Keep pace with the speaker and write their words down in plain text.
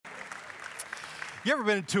You ever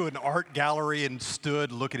been to an art gallery and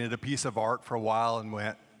stood looking at a piece of art for a while and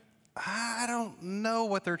went, I don't know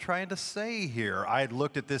what they're trying to say here? I had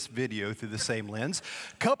looked at this video through the same lens.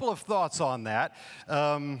 Couple of thoughts on that.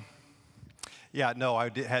 I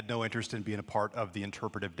had no interest in being a part of the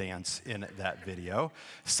interpretive dance in that video.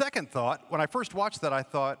 Second thought, when I first watched that, I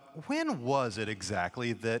thought, when was it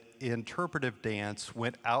exactly that interpretive dance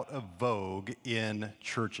went out of vogue in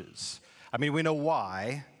churches? I mean, we know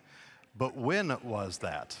why. But when was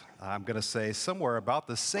that? I'm going to say somewhere about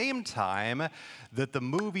the same time that the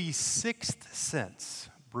movie Sixth Sense,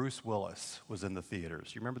 Bruce Willis, was in the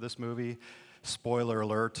theaters. You remember this movie? Spoiler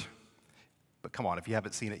alert. But come on, if you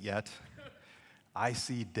haven't seen it yet, I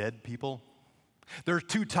see dead people. There are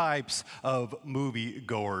two types of movie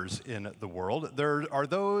goers in the world. There are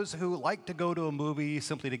those who like to go to a movie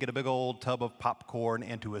simply to get a big old tub of popcorn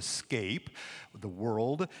and to escape the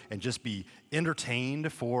world and just be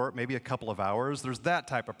entertained for maybe a couple of hours. There's that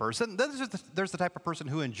type of person. Then there's the type of person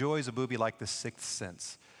who enjoys a movie like The Sixth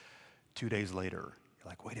Sense. 2 days later, you're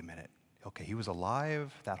like, wait a minute. Okay, he was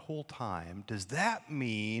alive that whole time. Does that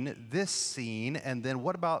mean this scene, and then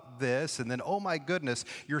what about this? And then, oh my goodness,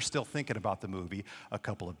 you're still thinking about the movie a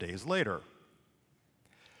couple of days later.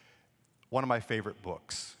 One of my favorite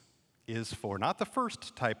books is for not the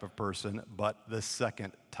first type of person, but the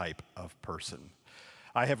second type of person.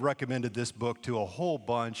 I have recommended this book to a whole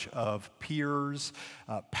bunch of peers,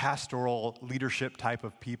 pastoral leadership type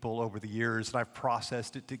of people over the years, and I've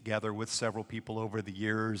processed it together with several people over the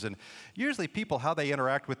years. And usually people, how they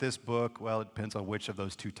interact with this book, well, it depends on which of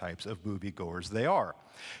those two types of moviegoers they are.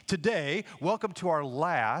 Today, welcome to our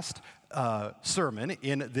last sermon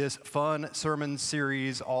in this fun sermon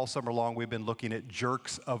series. All summer long, we've been looking at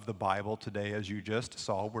jerks of the Bible. Today, as you just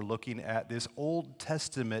saw, we're looking at this Old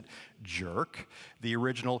Testament jerk, the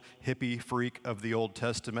original hippie freak of the Old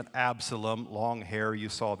Testament, Absalom, long hair. You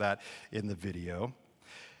saw that in the video.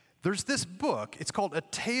 There's this book. It's called A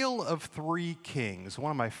Tale of Three Kings,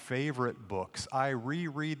 one of my favorite books. I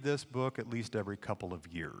reread this book at least every couple of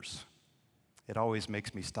years. It always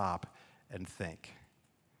makes me stop and think.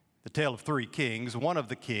 The Tale of Three Kings, one of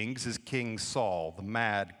the kings is King Saul, the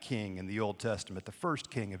mad king in the Old Testament, the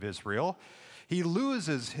first king of Israel. He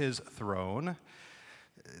loses his throne.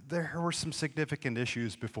 There were some significant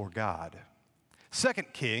issues before God.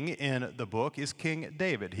 Second king in the book is King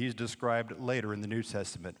David. He's described later in the New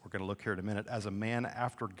Testament, we're going to look here in a minute, as a man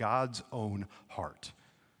after God's own heart.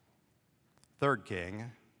 Third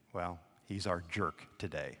king, well, he's our jerk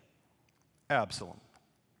today, Absalom,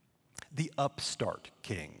 the upstart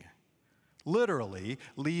king. Literally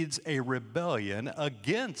leads a rebellion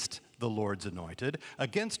against the Lord's anointed,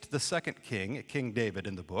 against the second king, King David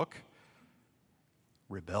in the book.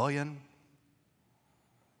 Rebellion,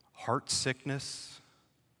 heart sickness,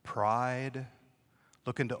 pride,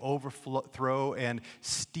 looking to overthrow and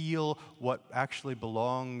steal what actually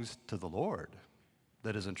belongs to the Lord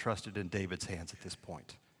that is entrusted in David's hands at this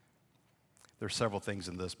point. There's several things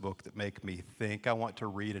in this book that make me think. I want to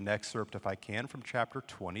read an excerpt, if I can, from chapter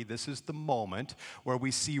 20. This is the moment where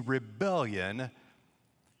we see rebellion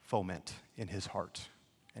foment in his heart,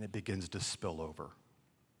 and it begins to spill over.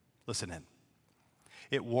 Listen in.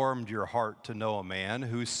 It warmed your heart to know a man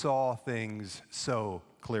who saw things so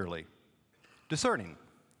clearly. Discerning.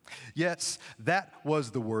 Yes, that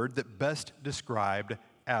was the word that best described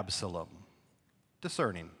Absalom.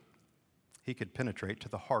 Discerning. He could penetrate to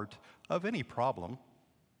the heart of any problem.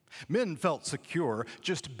 Men felt secure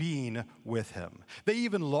just being with him. They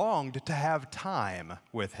even longed to have time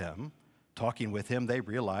with him. Talking with him, they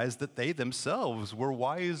realized that they themselves were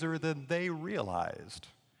wiser than they realized.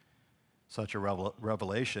 Such a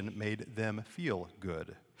revelation made them feel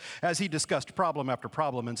good. As he discussed problem after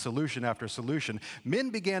problem and solution after solution, men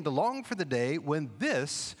began to long for the day when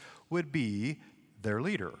this would be their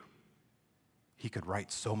leader. He could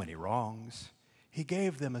right so many wrongs. He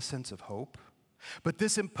gave them a sense of hope. But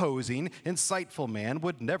this imposing, insightful man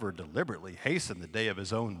would never deliberately hasten the day of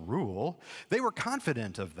his own rule. They were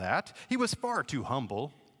confident of that. He was far too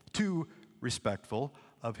humble, too respectful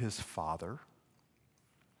of his father.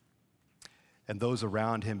 And those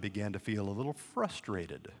around him began to feel a little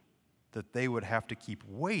frustrated that they would have to keep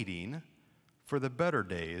waiting for the better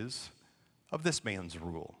days of this man's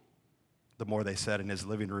rule. The more they sat in his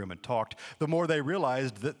living room and talked, the more they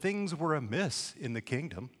realized that things were amiss in the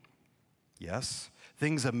kingdom. Yes,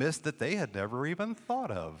 things amiss that they had never even thought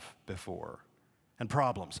of before. And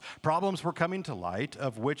problems. Problems were coming to light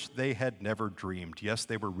of which they had never dreamed. Yes,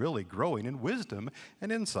 they were really growing in wisdom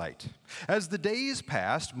and insight. As the days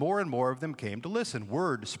passed, more and more of them came to listen.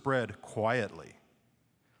 Word spread quietly.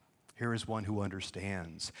 Here is one who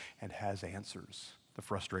understands and has answers. The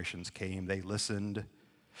frustrations came, they listened.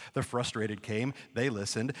 The frustrated came, they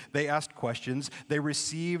listened. They asked questions, they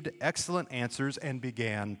received excellent answers and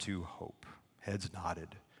began to hope. Heads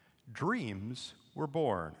nodded. Dreams were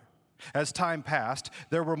born. As time passed,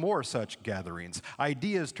 there were more such gatherings.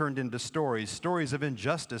 Ideas turned into stories, stories of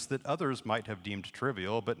injustice that others might have deemed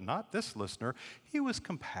trivial, but not this listener. He was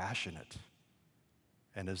compassionate.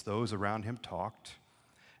 And as those around him talked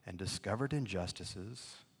and discovered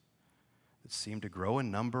injustices that seemed to grow in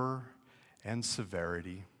number and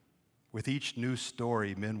severity, with each new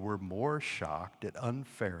story, men were more shocked at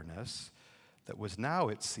unfairness that was now,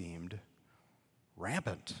 it seemed,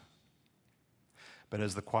 rampant. But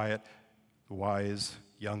as the quiet, wise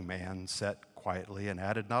young man sat quietly and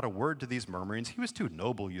added not a word to these murmurings, he was too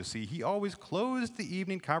noble, you see. He always closed the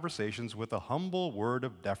evening conversations with a humble word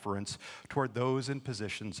of deference toward those in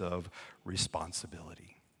positions of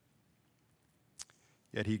responsibility.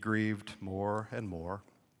 Yet he grieved more and more.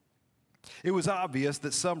 It was obvious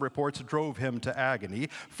that some reports drove him to agony.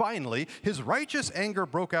 Finally, his righteous anger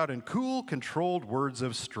broke out in cool, controlled words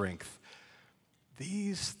of strength.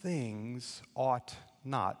 These things ought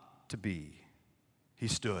not to be. He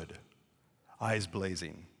stood, eyes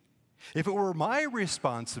blazing. If it were my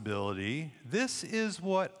responsibility, this is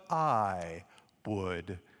what I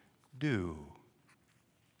would do.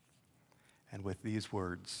 And with these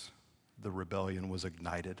words, the rebellion was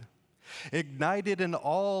ignited. Ignited in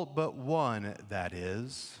all but one, that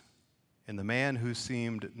is, in the man who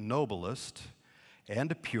seemed noblest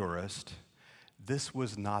and purest. This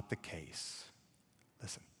was not the case.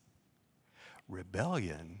 Listen,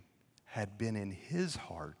 rebellion had been in his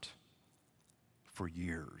heart for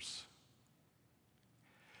years.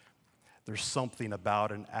 There's something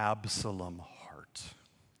about an Absalom heart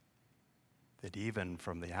that even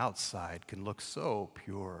from the outside can look so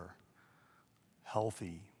pure,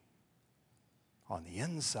 healthy. On the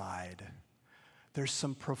inside, there's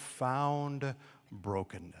some profound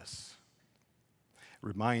brokenness. It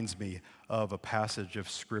reminds me of a passage of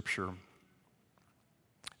Scripture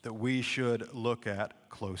that we should look at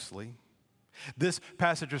closely. This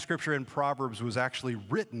passage of Scripture in Proverbs was actually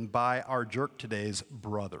written by our jerk today's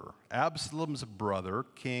brother. Absalom's brother,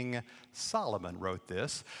 King Solomon, wrote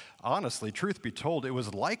this. Honestly, truth be told, it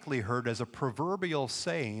was likely heard as a proverbial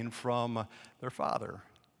saying from their father,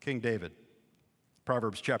 King David.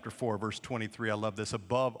 Proverbs chapter 4, verse 23, I love this.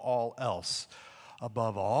 Above all else,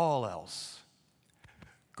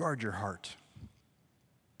 guard your heart.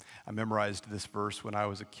 I memorized this verse when I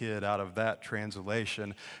was a kid out of that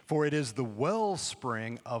translation. For it is the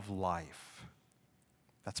wellspring of life.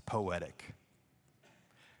 That's poetic.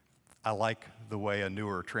 I like the way a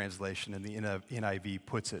newer translation in the NIV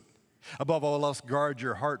puts it. Above all else, guard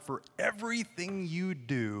your heart, for everything you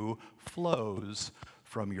do flows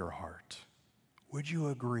from your heart. Would you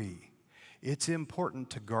agree? It's important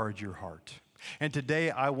to guard your heart. And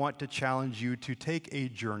today I want to challenge you to take a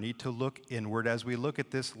journey to look inward. As we look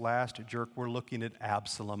at this last jerk, we're looking at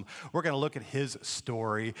Absalom. We're going to look at his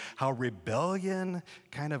story, how rebellion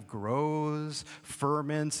kind of grows,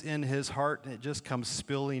 ferments in his heart, and it just comes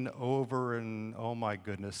spilling over, and oh my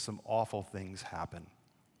goodness, some awful things happen.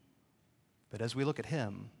 But as we look at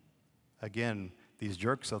him, again, these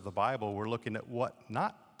jerks of the Bible, we're looking at what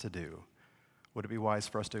not to do. Would it be wise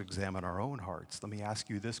for us to examine our own hearts? Let me ask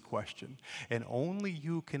you this question, and only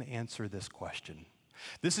you can answer this question.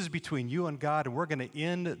 This is between you and God, and we're going to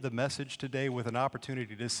end the message today with an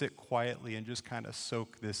opportunity to sit quietly and just kind of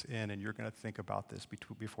soak this in, and you're going to think about this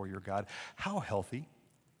before your God. How healthy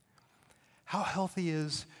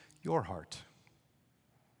is your heart?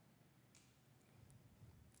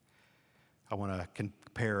 I want to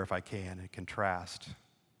compare, if I can, and contrast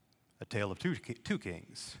a tale of two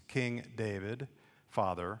kings, King David,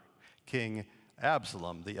 father, King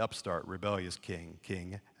Absalom, the upstart, rebellious king,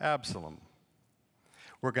 King Absalom.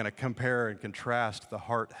 We're going to compare and contrast the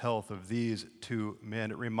heart health of these two men.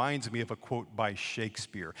 It reminds me of a quote by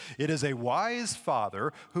Shakespeare. It is a wise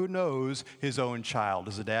father who knows his own child.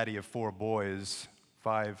 As a daddy of 4 boys,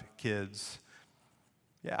 5 kids,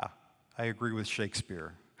 yeah, I agree with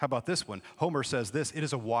Shakespeare. How about this one? Homer says this, it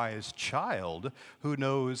is a wise child who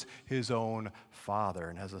knows his own father.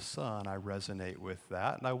 And as a son, I resonate with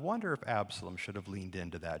that. And I wonder if Absalom should have leaned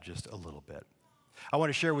into that just a little bit. I want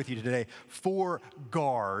to share with you today 4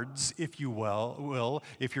 guards, if you will.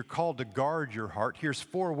 If you're called to guard your heart, here's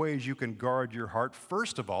 4 ways you can guard your heart.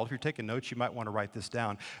 First of all, if you're taking notes, you might want to write this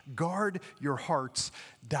down. Guard your heart's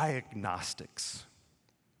diagnostics.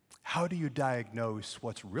 How do you diagnose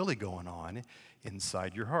what's really going on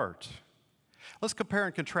inside your heart? Let's compare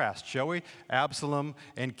and contrast, shall we? Absalom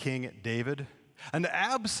and King David. An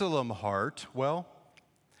Absalom heart, well,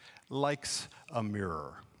 likes a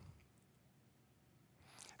mirror.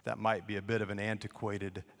 That might be a bit of an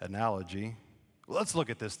antiquated analogy. Let's look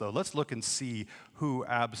at this, though. Let's look and see who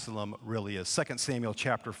Absalom really is. 2 Samuel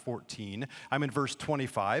chapter 14. I'm in verse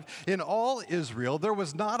 25. In all Israel, there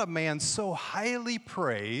was not a man so highly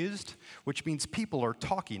praised, which means people are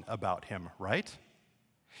talking about him, right?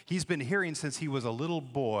 He's been hearing since he was a little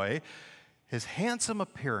boy his handsome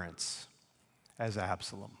appearance as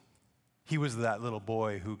Absalom. He was that little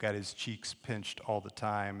boy who got his cheeks pinched all the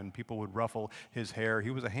time and people would ruffle his hair. He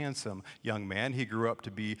was a handsome young man. He grew up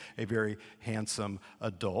to be a very handsome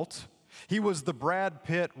adult. He was the Brad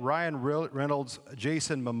Pitt, Ryan Reynolds,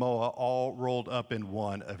 Jason Momoa all rolled up in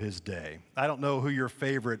one of his day. I don't know who your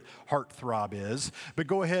favorite heartthrob is, but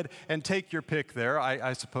go ahead and take your pick there.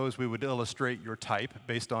 I suppose we would illustrate your type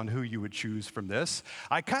based on who you would choose from this.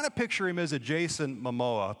 I kind of picture him as a Jason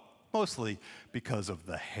Momoa, mostly because of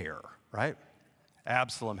the hair. Right?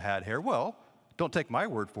 Absalom had hair. Well, don't take my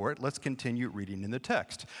word for it. Let's continue reading in the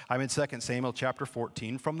text. I'm in 2 Samuel chapter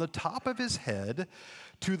 14. From the top of his head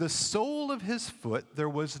to the sole of his foot, there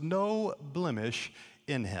was no blemish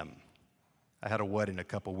in him. I had a wedding a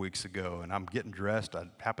couple weeks ago, and I'm getting dressed. I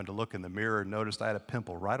happened to look in the mirror and noticed I had a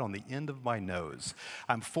pimple right on the end of my nose.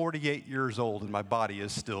 I'm 48 years old, and my body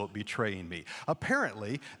is still betraying me.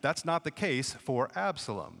 Apparently, that's not the case for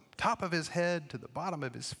Absalom. Top of his head to the bottom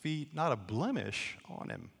of his feet, not a blemish on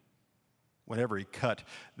him. Whenever he cut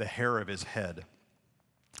the hair of his head,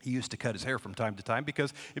 he used to cut his hair from time to time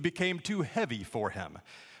because it became too heavy for him.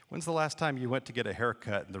 When's the last time you went to get a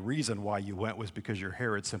haircut and the reason why you went was because your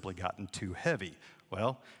hair had simply gotten too heavy?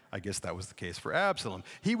 Well, I guess that was the case for Absalom.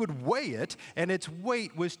 He would weigh it, and its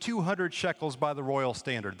weight was 200 shekels by the royal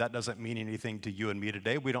standard. That doesn't mean anything to you and me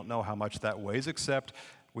today. We don't know how much that weighs, except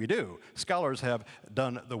we do. Scholars have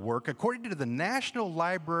done the work. According to the National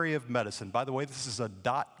Library of Medicine, by the way, this is a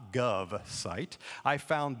 .gov site, I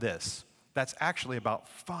found this. That's actually about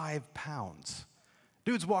 5 pounds.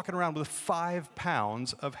 Dude's walking around with 5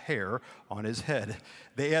 pounds of hair on his head.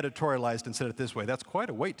 They editorialized and said it this way: that's quite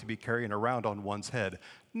a weight to be carrying around on one's head.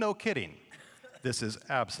 No kidding. This is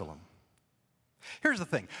Absalom. Here's the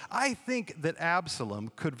thing. I think that Absalom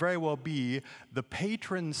could very well be the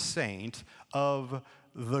patron saint of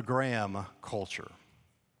the gram culture.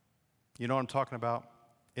 You know what I'm talking about?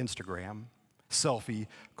 Instagram, selfie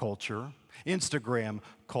culture, Instagram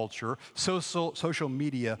culture, social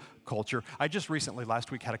media culture. I just recently, last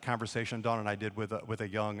week, had a conversation Dawn and I did with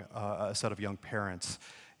a set of young parents,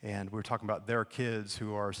 and we were talking about their kids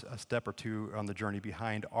who are a step or two on the journey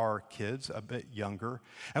behind our kids, a bit younger.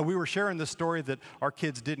 And we were sharing the story that our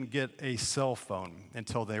kids didn't get a cell phone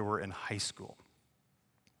until they were in high school.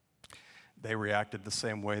 They reacted the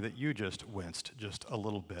same way that you just winced, just a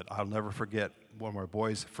little bit. I'll never forget one of our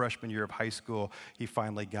boys' freshman year of high school, he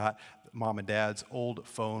finally got mom and dad's old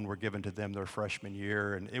phone were given to them their freshman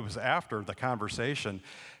year, and it was after the conversation,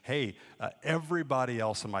 hey, everybody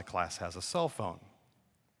else in my class has a cell phone.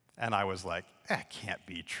 And I was like, that can't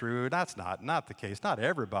be true. That's not the case. Not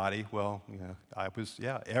everybody. Well,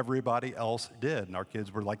 everybody else did. And our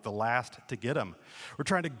kids were like the last to get them. We're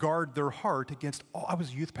trying to guard their heart against, I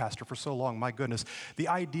was a youth pastor for so long, my goodness. The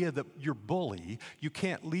idea that your bully, you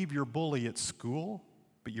can't leave your bully at school,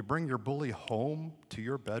 but you bring your bully home to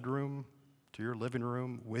your bedroom, to your living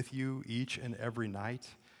room with you each and every night.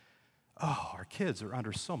 Oh, our kids are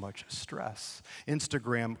under so much stress.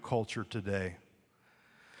 Instagram culture today.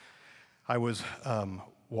 I was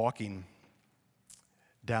walking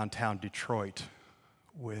downtown Detroit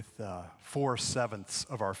with 4/7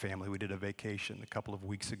 of our family. We did a vacation a couple of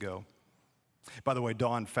weeks ago. By the way,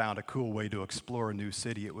 Dawn found a cool way to explore a new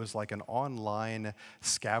city. It was like an online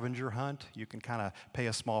scavenger hunt. You can kind of pay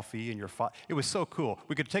a small fee and it was so cool.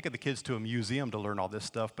 We could have taken the kids to a museum to learn all this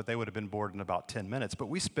stuff, but they would have been bored in about 10 minutes. But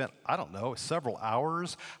we spent, several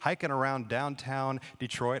hours hiking around downtown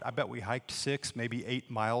Detroit. I bet we hiked 6, maybe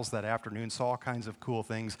 8 miles that afternoon, saw all kinds of cool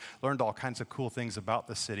things, learned all kinds of cool things about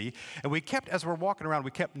the city. And as we're walking around,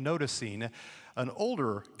 we kept noticing an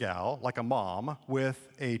older gal, like a mom, with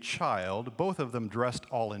a child, both of them dressed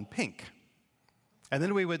all in pink. And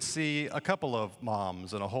then we would see a couple of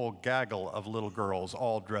moms and a whole gaggle of little girls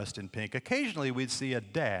all dressed in pink. Occasionally we'd see a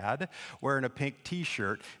dad wearing a pink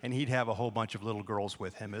t-shirt, and he'd have a whole bunch of little girls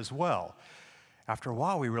with him as well. After a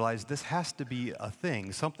while, we realized this has to be a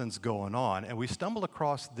thing. Something's going on. And we stumbled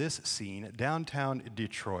across this scene downtown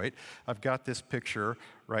Detroit. I've got this picture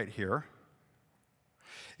right here.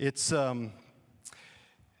 It's a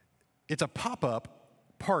pop-up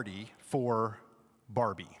party for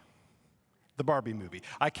Barbie. The Barbie movie.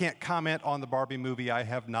 I can't comment on the Barbie movie. I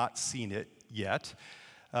have not seen it yet.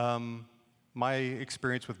 My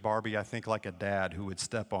experience with Barbie, I think like a dad who would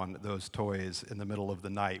step on those toys in the middle of the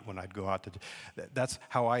night when I'd go out to, that's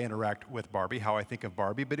how I interact with Barbie, how I think of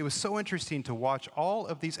Barbie. But it was so interesting to watch all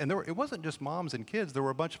of these, and it wasn't just moms and kids, there were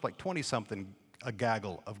a bunch of like 20-something, a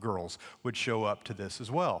gaggle of girls would show up to this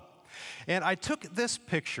as well. And I took this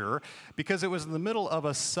picture because it was in the middle of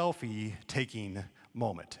a selfie taking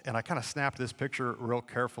moment. And I kind of snapped this picture real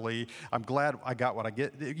carefully. I'm glad I got what I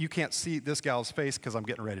get. You can't see this gal's face because I'm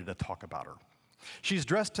getting ready to talk about her. She's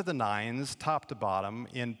dressed to the nines, top to bottom,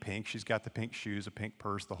 in pink. She's got the pink shoes, a pink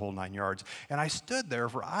purse, the whole 9 yards. And I stood there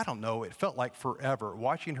for, I don't know, it felt like forever,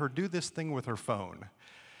 watching her do this thing with her phone.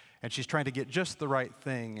 And she's trying to get just the right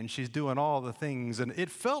thing, and she's doing all the things. And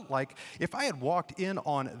it felt like if I had walked in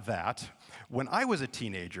on that when I was a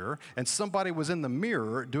teenager and somebody was in the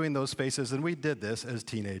mirror doing those faces, and we did this as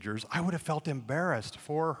teenagers, I would have felt embarrassed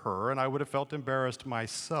for her, and I would have felt embarrassed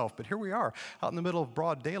myself. But here we are, out in the middle of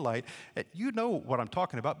broad daylight. You know what I'm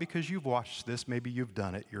talking about because you've watched this. Maybe you've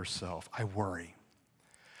done it yourself. I worry.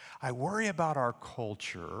 I worry about our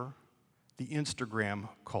culture, the Instagram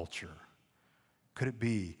culture. Could it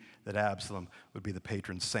be that Absalom would be the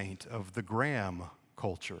patron saint of the gram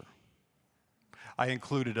culture? I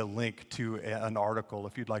included a link to an article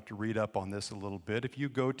if you'd like to read up on this a little bit. If you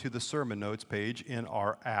go to the sermon notes page in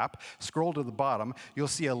our app, scroll to the bottom, you'll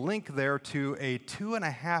see a link there to a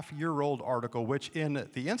 2.5-year-old article, which in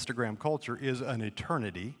the Instagram culture is an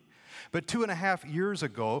eternity. But 2.5 years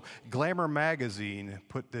ago, Glamour magazine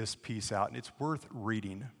put this piece out, and it's worth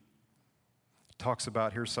reading. It talks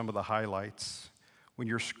about, here's some of the highlights. When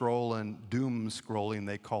you're scrolling, doom scrolling,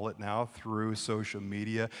 they call it now, through social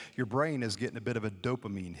media, your brain is getting a bit of a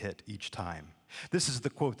dopamine hit each time. This is the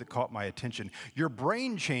quote that caught my attention. Your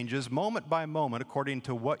brain changes moment by moment according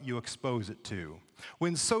to what you expose it to.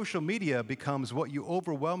 When social media becomes what you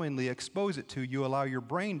overwhelmingly expose it to, you allow your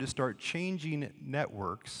brain to start changing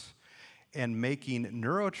networks and making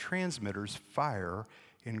neurotransmitters fire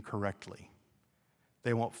incorrectly.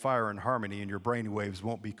 They won't fire in harmony and your brain waves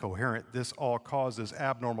won't be coherent. This all causes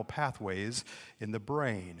abnormal pathways in the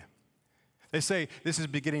brain. They say this is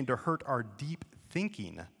beginning to hurt our deep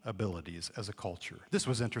thinking abilities as a culture. This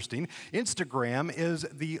was interesting. Instagram is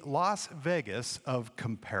the Las Vegas of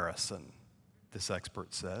comparison, this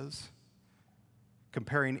expert says.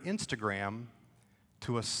 Comparing Instagram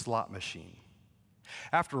to a slot machine.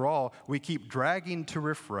 After all, we keep dragging to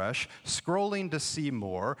refresh, scrolling to see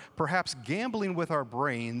more, perhaps gambling with our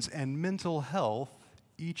brains and mental health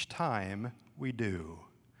each time we do.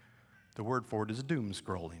 The word for it is doom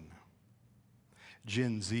scrolling.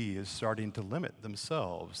 Gen Z is starting to limit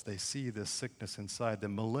themselves. They see this sickness inside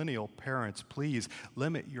them. Millennial parents, please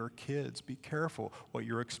limit your kids. Be careful what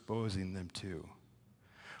you're exposing them to.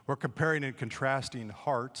 We're comparing and contrasting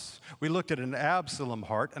hearts. We looked at an Absalom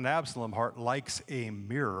heart. An Absalom heart likes a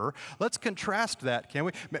mirror. Let's contrast that, can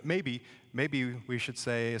we? Maybe we should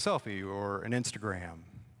say a selfie or an Instagram.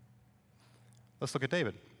 Let's look at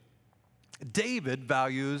David. David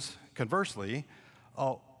values, conversely,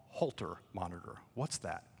 a Holter monitor. What's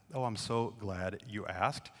that? Oh, I'm so glad you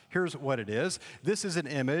asked. Here's what it is. This is an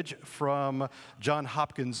image from Johns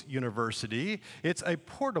Hopkins University. It's a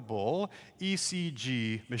portable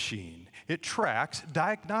ECG machine. It tracks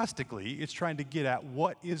diagnostically. It's trying to get at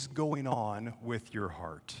what is going on with your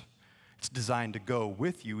heart. It's designed to go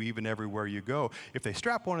with you even everywhere you go. If they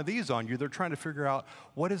strap one of these on you, they're trying to figure out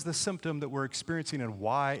what is the symptom that we're experiencing and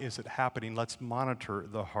why is it happening. Let's monitor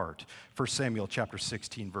the heart. 1 Samuel chapter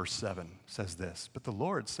 16, verse 7 says this, "But the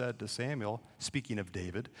Lord said to Samuel," speaking of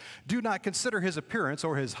David, "Do not consider his appearance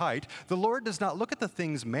or his height. The Lord does not look at the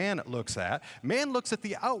things man looks at. Man looks at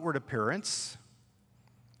the outward appearance."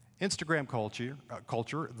 Instagram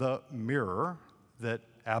culture, the mirror that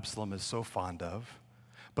Absalom is so fond of.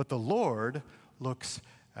 But the Lord looks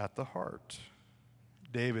at the heart.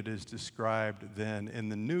 David is described then in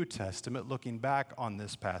the New Testament, looking back on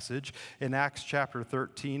this passage in Acts chapter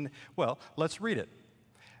 13. Well, let's read it.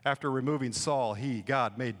 After removing Saul,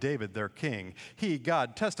 God, made David their king.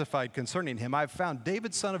 God, testified concerning him, "I've found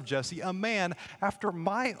David, son of Jesse, a man after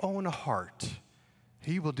my own heart.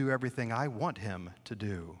 He will do everything I want him to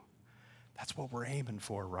do." That's what we're aiming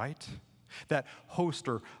for, right? That host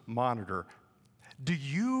or monitor. Do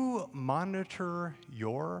you monitor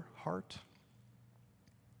your heart?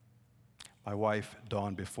 My wife,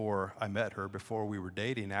 Dawn, before I met her, before we were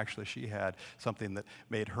dating, actually she had something that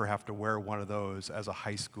made her have to wear one of those as a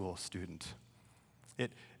high school student.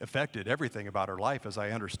 It affected everything about her life, as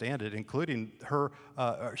I understand it, including her.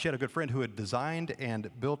 She had a good friend who had designed and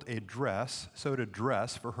built a dress, sewed a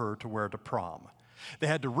dress for her to wear to prom. They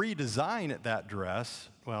had to redesign that dress,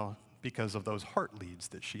 well, because of those heart leads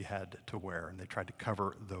that she had to wear, and they tried to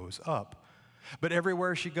cover those up. But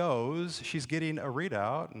everywhere she goes, she's getting a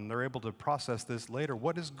readout, and they're able to process this later.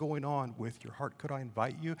 What is going on with your heart? Could I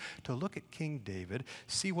invite you to look at King David,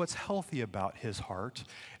 see what's healthy about his heart,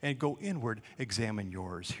 and go inward, examine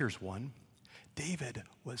yours? Here's one. David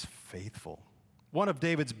was faithful. One of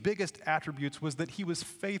David's biggest attributes was that he was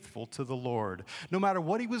faithful to the Lord. No matter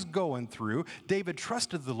what he was going through, David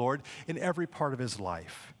trusted the Lord in every part of his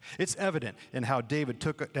life. It's evident in how David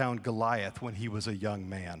took down Goliath when he was a young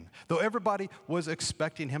man. Though everybody was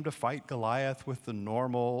expecting him to fight Goliath with the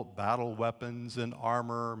normal battle weapons and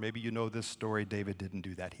armor, maybe you know this story, David didn't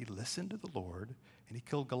do that. He listened to the Lord, and he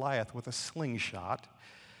killed Goliath with a slingshot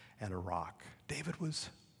and a rock. David was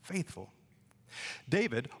faithful.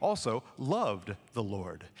 David also loved the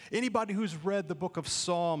Lord. Anybody who's read the book of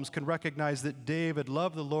Psalms can recognize that David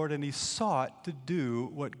loved the Lord and he sought to do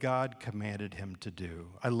what God commanded him to do.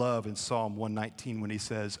 I love in Psalm 119 when he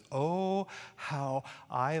says, "Oh, how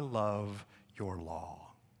I love your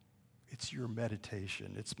law." It's your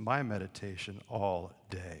meditation. It's my meditation all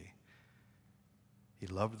day. He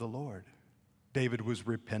loved the Lord. David was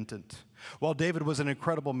repentant. While David was an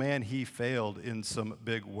incredible man, he failed in some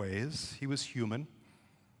big ways. He was human.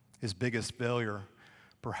 His biggest failure,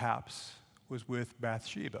 perhaps, was with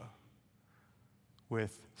Bathsheba,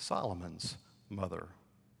 with Solomon's mother.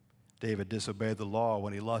 David disobeyed the law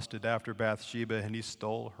when he lusted after Bathsheba, and he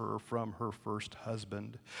stole her from her first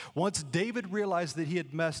husband. Once David realized that he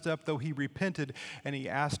had messed up, though, he repented and he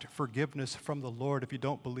asked forgiveness from the Lord. If you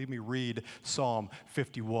don't believe me, read Psalm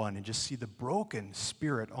 51 and just see the broken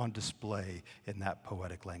spirit on display in that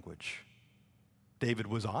poetic language. David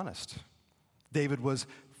was honest. David was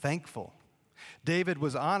thankful. David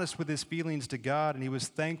was honest with his feelings to God, and he was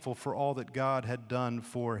thankful for all that God had done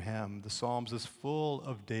for him. The Psalms is full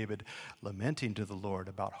of David lamenting to the Lord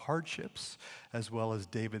about hardships, as well as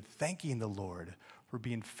David thanking the Lord for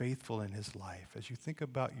being faithful in his life. As you think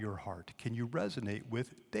about your heart, can you resonate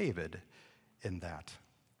with David in that?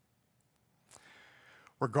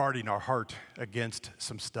 We're guarding our heart against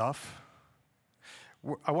some stuff.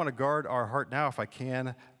 I want to guard our heart now, if I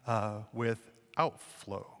can, with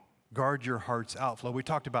outflow. Guard your heart's outflow. We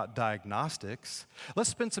talked about diagnostics. Let's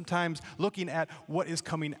spend some time looking at what is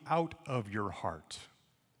coming out of your heart.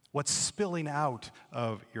 What's spilling out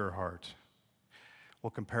of your heart?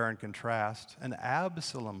 We'll compare and contrast. An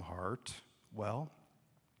Absalom heart, well,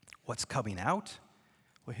 what's coming out?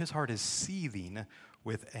 Well, his heart is seething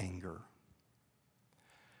with anger.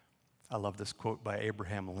 I love this quote by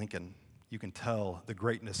Abraham Lincoln. You can tell the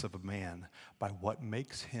greatness of a man by what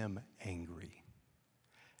makes him angry.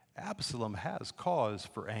 Absalom has cause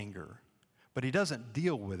for anger, but he doesn't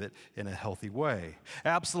deal with it in a healthy way.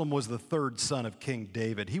 Absalom was the third son of King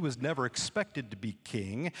David. He was never expected to be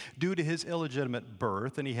king due to his illegitimate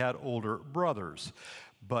birth, and he had older brothers.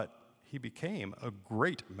 But he became a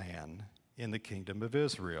great man in the kingdom of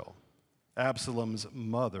Israel. Absalom's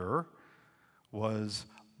mother was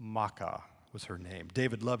Maacah, was her name.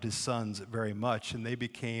 David loved his sons very much, and they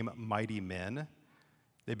became mighty men.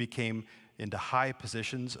 They became into high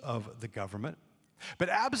positions of the government. But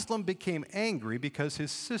Absalom became angry because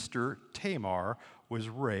his sister Tamar was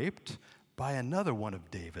raped by another one of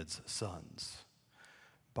David's sons,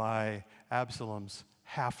 by Absalom's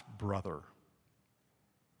half-brother.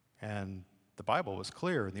 And the Bible was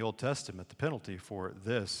clear in the Old Testament. The penalty for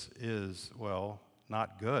this is, well,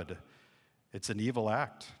 not good. It's an evil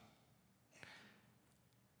act.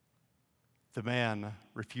 The man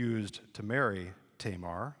refused to marry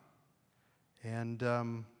Tamar.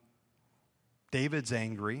 And David's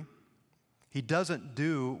angry. He doesn't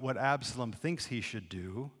do what Absalom thinks he should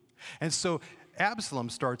do. And so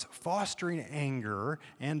Absalom starts fostering anger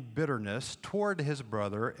and bitterness toward his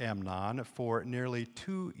brother Amnon for nearly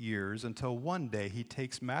 2 years, until one day he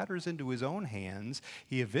takes matters into his own hands.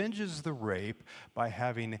 He avenges the rape by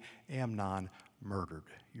having Amnon murdered.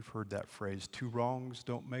 You've heard that phrase, 2 wrongs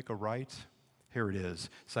don't make a right. Here it is,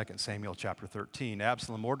 2 Samuel chapter 13.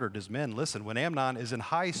 Absalom ordered his men, listen, when Amnon is in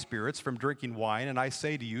high spirits from drinking wine, and I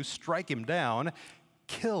say to you, strike him down,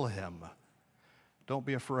 kill him. Don't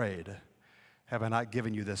be afraid. Have I not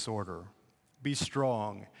given you this order? Be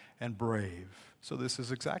strong and brave. So this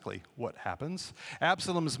is exactly what happens.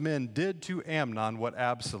 Absalom's men did to Amnon what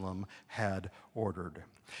Absalom had ordered.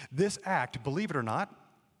 This act, believe it or not,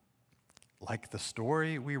 like the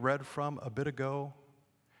story we read from a bit ago,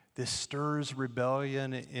 This stirs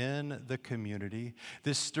rebellion in the community.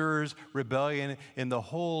 This stirs rebellion in the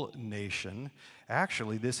whole nation.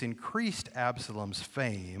 Actually, this increased Absalom's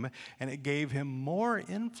fame, and it gave him more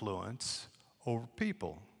influence over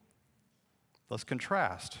people. Let's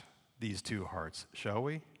contrast these two hearts, shall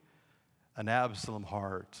we? An Absalom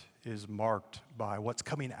heart is marked by what's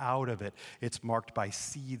coming out of it. It's marked by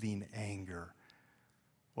seething anger.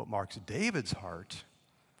 What marks David's heart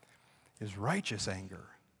is righteous anger.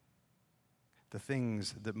 The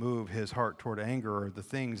things that move his heart toward anger are the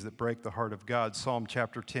things that break the heart of God. Psalm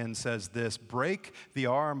chapter 10 says this: break the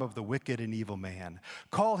arm of the wicked and evil man.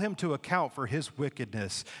 Call him to account for his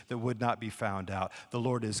wickedness that would not be found out. The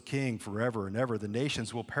Lord is king forever and ever. The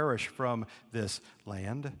nations will perish from this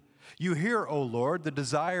land. You hear, O Lord, the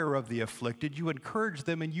desire of the afflicted. You encourage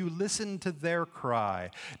them and you listen to their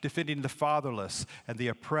cry, defending the fatherless and the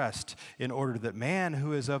oppressed, in order that man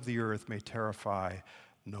who is of the earth may terrify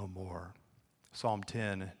no more. Psalm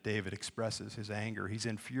 10, David expresses his anger. He's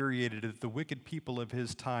infuriated that the wicked people of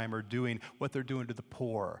his time are doing what they're doing to the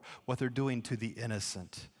poor, what they're doing to the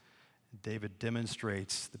innocent. David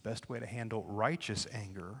demonstrates the best way to handle righteous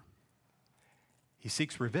anger. He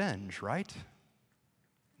seeks revenge, right?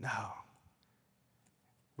 No.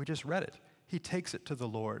 We just read it. He takes it to the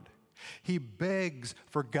Lord. He begs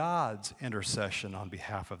for God's intercession on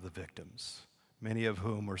behalf of the victims, many of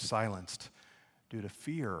whom were silenced due to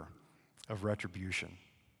fear of retribution.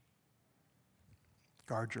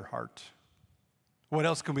 Guard your heart. What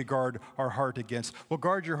else can we guard our heart against? Well,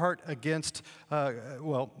 guard your heart against,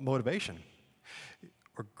 motivation.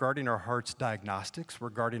 We're guarding our heart's diagnostics. We're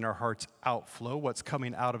guarding our heart's outflow, what's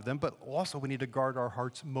coming out of them. But also we need to guard our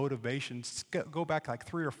heart's motivations. Go back like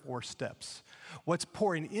 3 or 4 steps. What's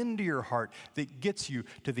pouring into your heart that gets you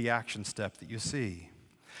to the action step that you see?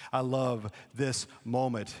 I love this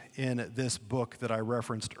moment in this book that I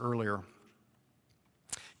referenced earlier.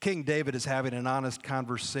 King David is having an honest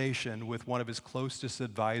conversation with one of his closest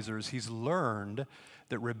advisors. He's learned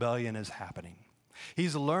that rebellion is happening.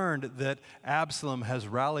 He's learned that Absalom has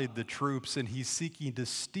rallied the troops and he's seeking to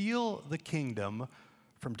steal the kingdom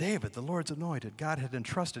from David, the Lord's anointed. God had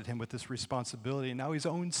entrusted him with this responsibility, and now his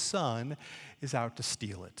own son is out to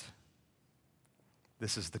steal it.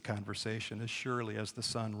 This is the conversation. As surely as the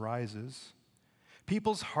sun rises,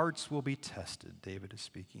 people's hearts will be tested, David is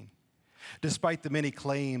speaking. Despite the many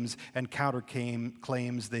claims and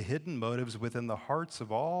counterclaims, the hidden motives within the hearts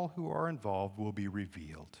of all who are involved will be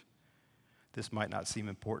revealed. This might not seem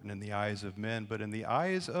important in the eyes of men, but in the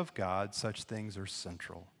eyes of God, such things are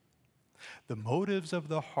central. The motives of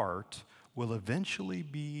the heart will eventually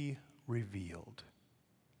be revealed.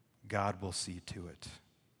 God will see to it.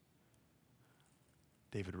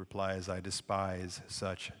 David replies, I despise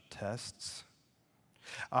such tests.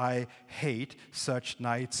 I hate such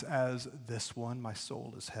nights as this one. My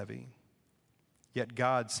soul is heavy. Yet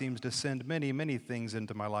God seems to send many, many things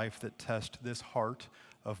into my life that test this heart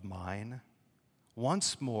of mine.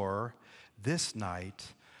 Once more, this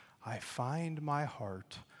night, I find my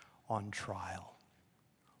heart on trial.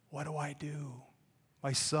 What do I do?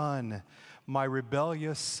 My son, my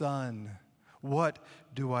rebellious son, what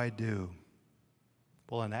do I do?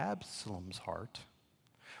 Well, in Absalom's heart,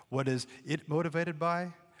 what is it motivated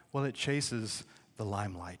by? Well, it chases the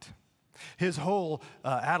limelight. His whole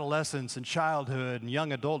adolescence and childhood and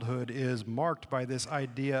young adulthood is marked by this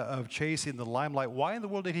idea of chasing the limelight. Why in the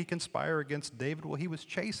world did he conspire against David? Well, he was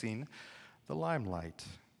chasing the limelight.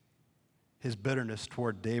 His bitterness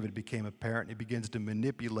toward David became apparent. He begins to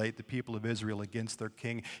manipulate the people of Israel against their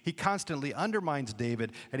king. He constantly undermines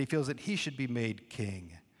David, and he feels that he should be made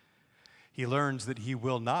king. He learns that he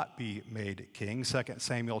will not be made king. 2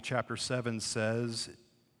 Samuel chapter 7 says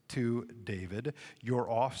to David, your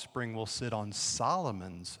offspring will sit on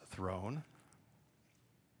Solomon's throne.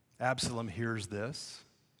 Absalom hears this.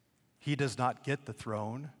 He does not get the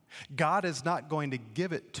throne. God is not going to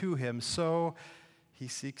give it to him, so he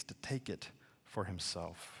seeks to take it for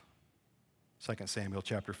himself. 2 Samuel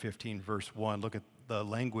chapter 15, verse 1, look at the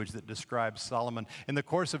language that describes Solomon. In the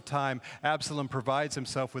course of time, Absalom provides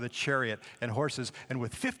himself with a chariot and horses and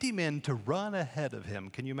with 50 men to run ahead of him.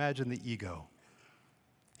 Can you imagine the ego?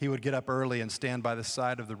 He would get up early and stand by the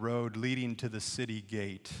side of the road leading to the city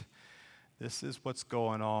gate. This is what's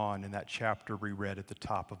going on in that chapter we read at the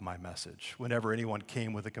top of my message. Whenever anyone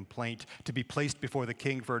came with a complaint to be placed before the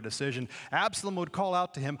king for a decision, Absalom would call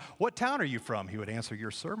out to him, what town are you from? He would answer, your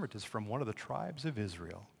servant is from one of the tribes of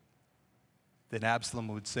Israel. Then Absalom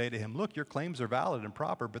would say to him, look, your claims are valid and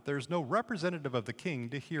proper, but there's no representative of the king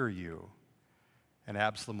to hear you. And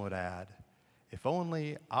Absalom would add, if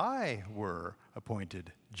only I were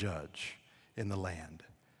appointed judge in the land.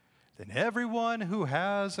 then everyone who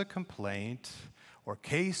has a complaint or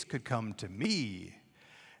case could come to me,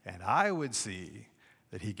 and I would see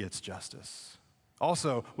that he gets justice.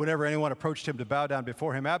 Also, whenever anyone approached him to bow down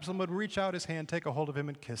before him, Absalom would reach out his hand, take a hold of him,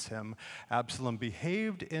 and kiss him. Absalom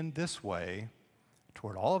behaved in this way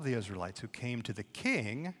toward all of the Israelites who came to the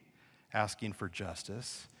king asking for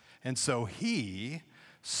justice, and so he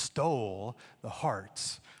stole the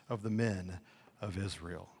hearts of the men of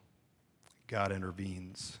Israel. God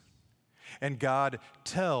intervenes. And God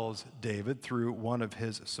tells David through one of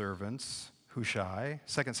his servants, Hushai,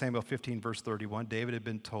 2 Samuel 15, verse 31, David had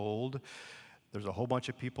been told there's a whole bunch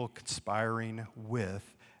of people conspiring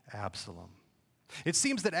with Absalom. It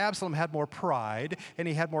seems that Absalom had more pride and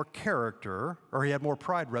he had more character, or he had more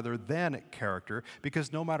pride rather than character,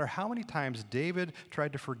 because no matter how many times David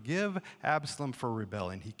tried to forgive Absalom for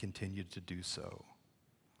rebelling, he continued to do so.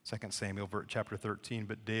 2 Samuel chapter 13,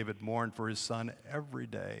 but David mourned for his son every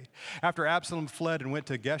day. After Absalom fled and went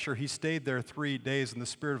to Geshur, he stayed there 3 days, and the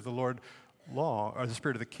Spirit of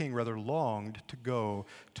the king longed to go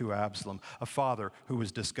to Absalom. A father who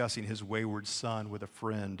was discussing his wayward son with a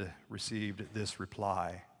friend received this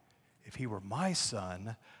reply: "If he were my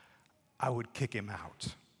son, I would kick him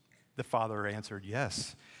out." The father answered,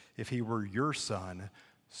 "Yes, if he were your son,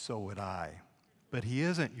 so would I. But he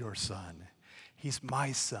isn't your son. He's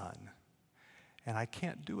my son, and I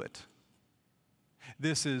can't do it."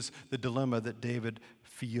 This is the dilemma that David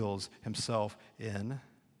feels himself in.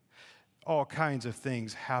 All kinds of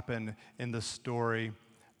things happen in the story.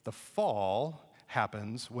 The fall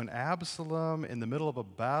happens when Absalom, in the middle of a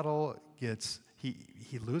battle,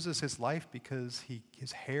 he loses his life because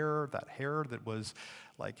his hair, that hair that was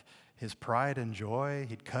like his pride and joy,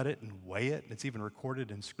 he'd cut it and weigh it, and it's even recorded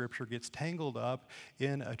in Scripture, gets tangled up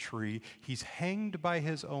in a tree. He's hanged by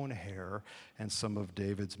his own hair, and some of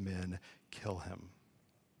David's men kill him.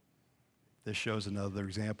 This shows another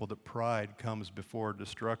example that pride comes before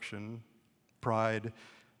destruction. Pride,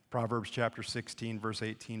 Proverbs chapter 16, verse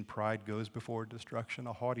 18, pride goes before destruction,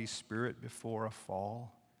 a haughty spirit before a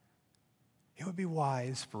fall. It would be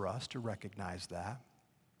wise for us to recognize that.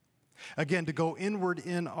 Again, to go inward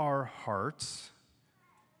in our hearts.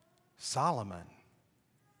 Solomon,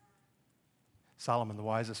 the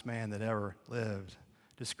wisest man that ever lived,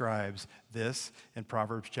 describes this in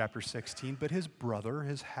Proverbs chapter 16. But his brother,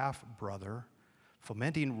 his half-brother,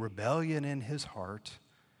 fomenting rebellion in his heart,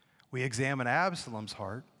 we examine Absalom's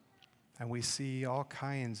heart, and we see all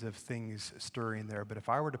kinds of things stirring there. But if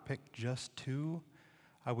I were to pick just two,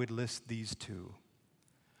 I would list these two: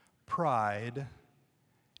 pride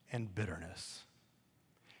and bitterness.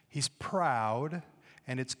 He's proud,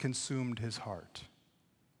 and it's consumed his heart.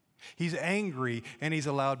 He's angry, and he's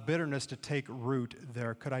allowed bitterness to take root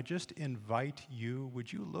there. Could I just invite you,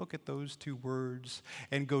 would you look at those two words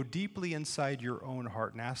and go deeply inside your own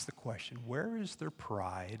heart and ask the question, where is there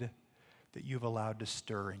pride that you've allowed to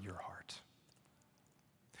stir in your heart?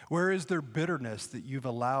 Where is there bitterness that you've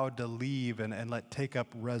allowed to leave and let take up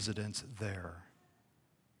residence there?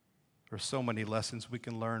 There are so many lessons we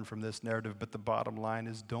can learn from this narrative, but the bottom line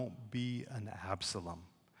is don't be an Absalom.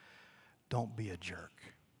 Don't be a jerk.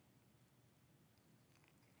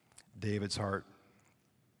 David's heart.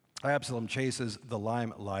 Absalom chases the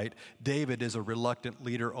limelight. David is a reluctant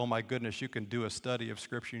leader. Oh my goodness, you can do a study of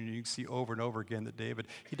Scripture and you can see over and over again that David,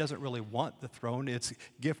 he doesn't really want the throne. It's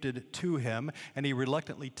gifted to him, and he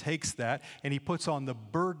reluctantly takes that, and he puts on the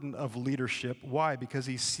burden of leadership. Why? Because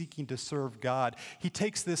he's seeking to serve God. He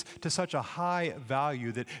takes this to such a high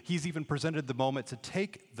value that he's even presented the moment to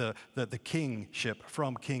take the kingship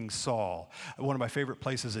from King Saul. One of my favorite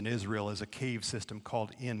places in Israel is a cave system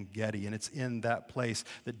called En Gedi, and it's in that place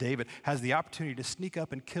that David has the opportunity to sneak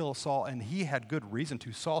up and kill Saul, and he had good reason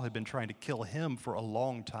to. Saul had been trying to kill him for a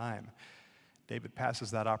long time. David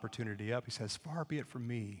passes that opportunity up. He says, "Far be it from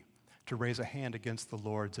me to raise a hand against the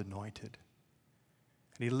Lord's anointed."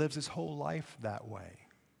 And he lives his whole life that way.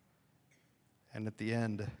 And at the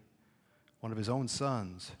end, one of his own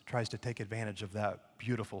sons tries to take advantage of that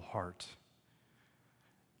beautiful heart.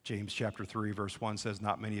 James chapter 3, verse 1 says,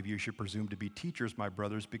 "Not many of you should presume to be teachers, my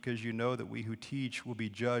brothers, because you know that we who teach will be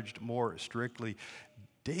judged more strictly."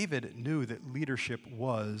 David knew that leadership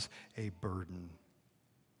was a burden.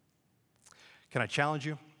 Can I challenge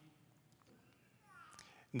you?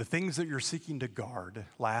 In the things that you're seeking to guard,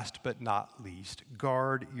 last but not least,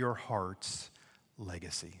 guard your heart's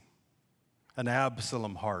legacy. An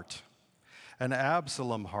Absalom heart. An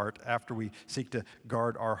Absalom heart, after we seek to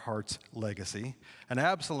guard our heart's legacy, an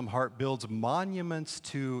Absalom heart builds monuments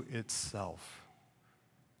to itself.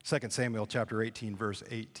 2 Samuel chapter 18, verse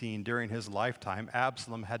 18, during his lifetime,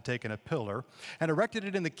 Absalom had taken a pillar and erected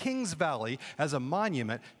it in the king's valley as a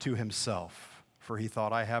monument to himself. For he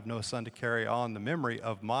thought, I have no son to carry on the memory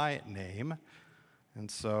of my name. And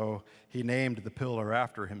so he named the pillar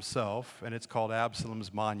after himself, and it's called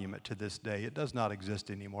Absalom's monument to this day. It does not exist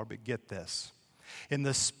anymore, but get this. In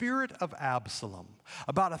the spirit of Absalom,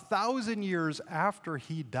 about 1,000 years after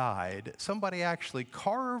he died, somebody actually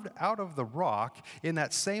carved out of the rock in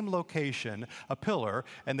that same location a pillar,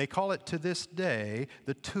 and they call it to this day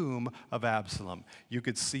the tomb of Absalom. You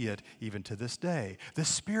could see it even to this day. The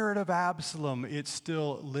spirit of Absalom, it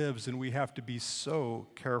still lives, and we have to be so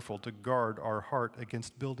careful to guard our heart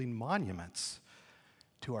against building monuments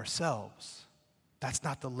to ourselves. That's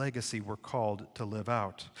not the legacy we're called to live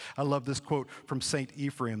out. I love this quote from St.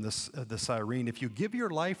 Ephraim, the Cyrene. If you give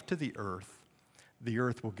your life to the earth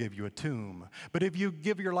will give you a tomb. But if you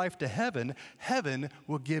give your life to heaven, heaven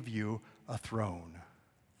will give you a throne.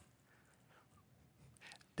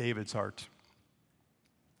 David's heart.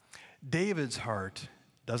 David's heart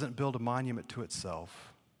doesn't build a monument to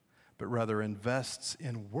itself, but rather invests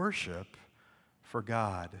in worship for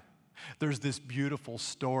God. There's this beautiful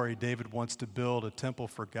story. David wants to build a temple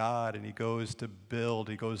for God, and he goes to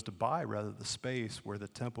buy the space where the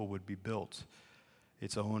temple would be built.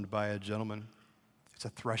 It's owned by a gentleman. It's a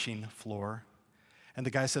threshing floor. And the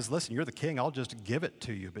guy says, listen, you're the king, I'll just give it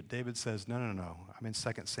to you. But David says, no. I'm in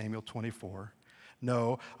 2 Samuel 24.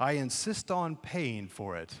 No, I insist on paying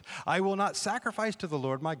for it. I will not sacrifice to the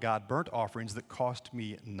Lord my God burnt offerings that cost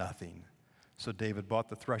me nothing. So David bought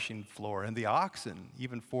the threshing floor and the oxen,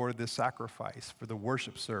 even for the sacrifice, for the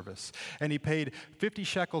worship service. And he paid 50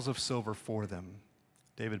 shekels of silver for them.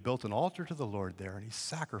 David built an altar to the Lord there, and he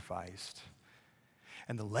sacrificed.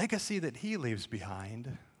 And the legacy that he leaves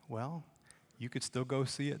behind, well, you could still go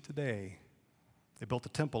see it today. They built a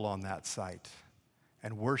temple on that site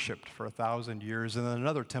and worshiped for 1,000 years, and then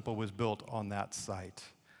another temple was built on that site.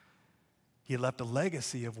 He left a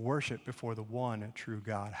legacy of worship before the one true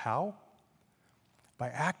God. How? By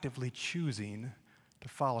actively choosing to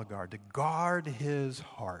follow God, to guard his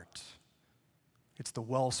heart. It's the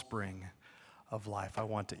wellspring of life. I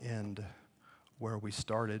want to end where we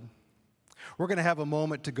started. We're going to have a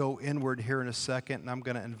moment to go inward here in a second, and I'm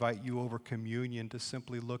going to invite you over communion to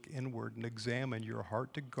simply look inward and examine your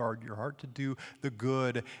heart, to guard your heart, to do the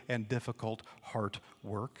good and difficult heart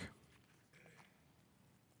work.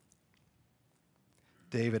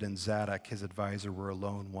 David and Zadok, his advisor, were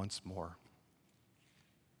alone once more.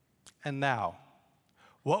 And now,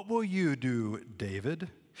 what will you do, David?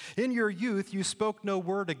 In your youth, you spoke no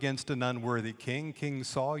word against an unworthy king. King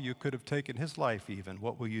Saul, you could have taken his life even.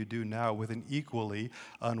 What will you do now with an equally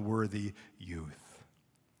unworthy youth?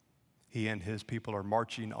 He and his people are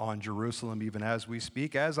marching on Jerusalem even as we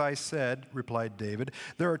speak. As I said, replied David,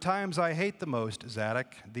 there are times I hate the most,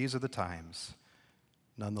 Zadok. These are the times.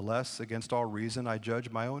 Nonetheless, against all reason, I judge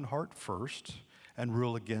my own heart first and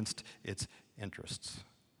rule against its interests.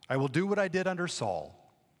 I will do what I did under Saul.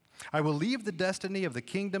 I will leave the destiny of the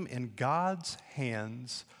kingdom in God's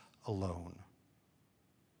hands alone.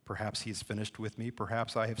 Perhaps he's finished with me.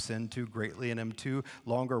 Perhaps I have sinned too greatly and am too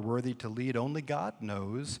longer worthy to lead. Only God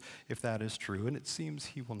knows if that is true, and it seems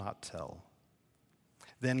he will not tell.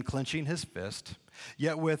 Then, clenching his fist,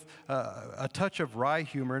 yet with a touch of wry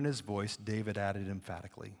humor in his voice, David added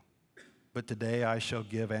emphatically, but today I shall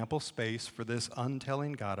give ample space for this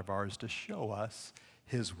untelling God of ours to show us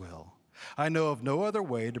his will. I know of no other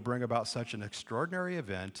way to bring about such an extraordinary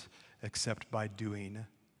event except by doing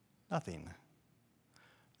nothing.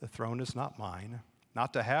 The throne is not mine,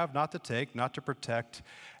 not to have, not to take, not to protect,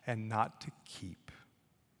 and not to keep.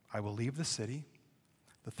 I will leave the city.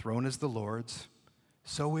 The throne is the Lord's.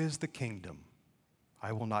 So is the kingdom.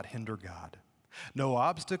 I will not hinder God. No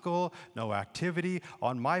obstacle, no activity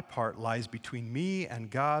on my part lies between me and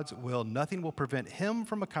God's will. Nothing will prevent him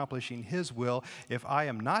from accomplishing his will. If I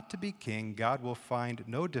am not to be king, God will find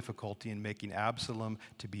no difficulty in making Absalom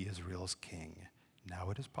to be Israel's king. Now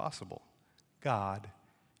it is possible. God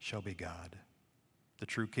shall be God. The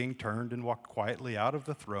true king turned and walked quietly out of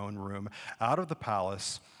the throne room, out of the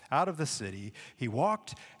palace, out of the city. He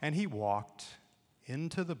walked and he walked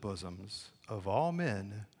into the bosoms of all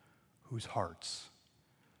men whose hearts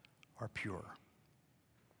are pure.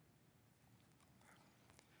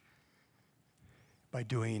 By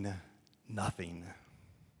doing nothing,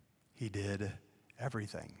 he did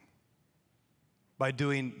everything. By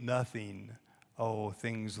doing nothing,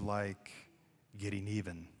 things like getting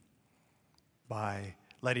even. By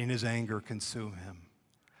letting his anger consume him.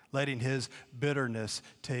 Letting his bitterness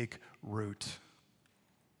take root.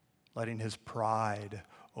 Letting his pride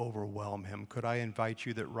overwhelm him, could I invite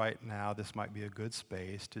you that right now this might be a good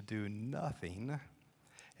space to do nothing,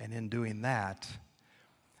 and in doing that,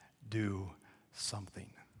 do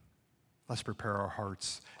something. Let's prepare our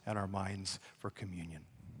hearts and our minds for communion.